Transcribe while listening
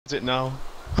it now.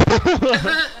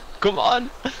 Come on.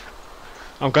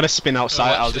 I'm gonna spin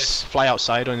outside. I'll just fly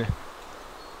outside on you.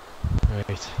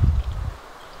 Right.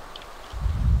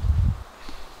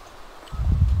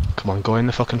 Come on, go in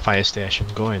the fucking fire station.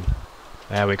 Go in.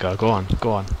 There we go. Go on.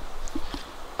 Go on.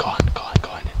 Go on. Go on. Go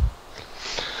on.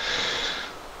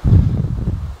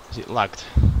 Is it lagged?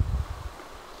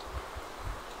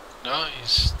 No,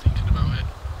 he's thinking about it.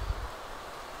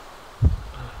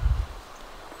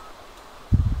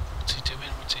 What's he doing?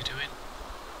 What's he doing?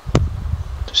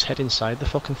 Just head inside the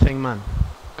fucking thing, man.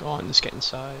 Go on, just get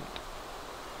inside.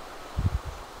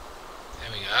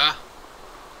 There we are.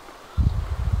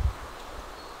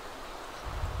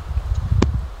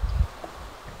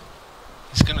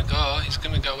 He's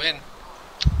gonna go in.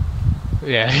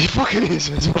 Yeah, he fucking is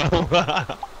as well.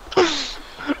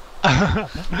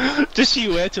 Just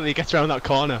you wait till he gets around that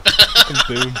corner. Fucking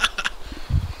boom.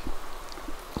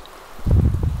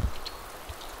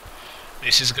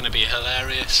 This is gonna be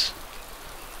hilarious.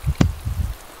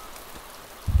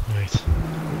 Right. It's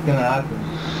gonna happen.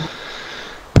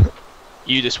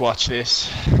 You just watch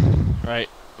this. Right.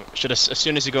 As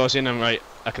soon as he goes in, I'm right.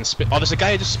 I can spit. Oh, there's a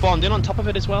guy who just spawned in on top of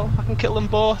it as well. I can kill them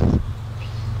both.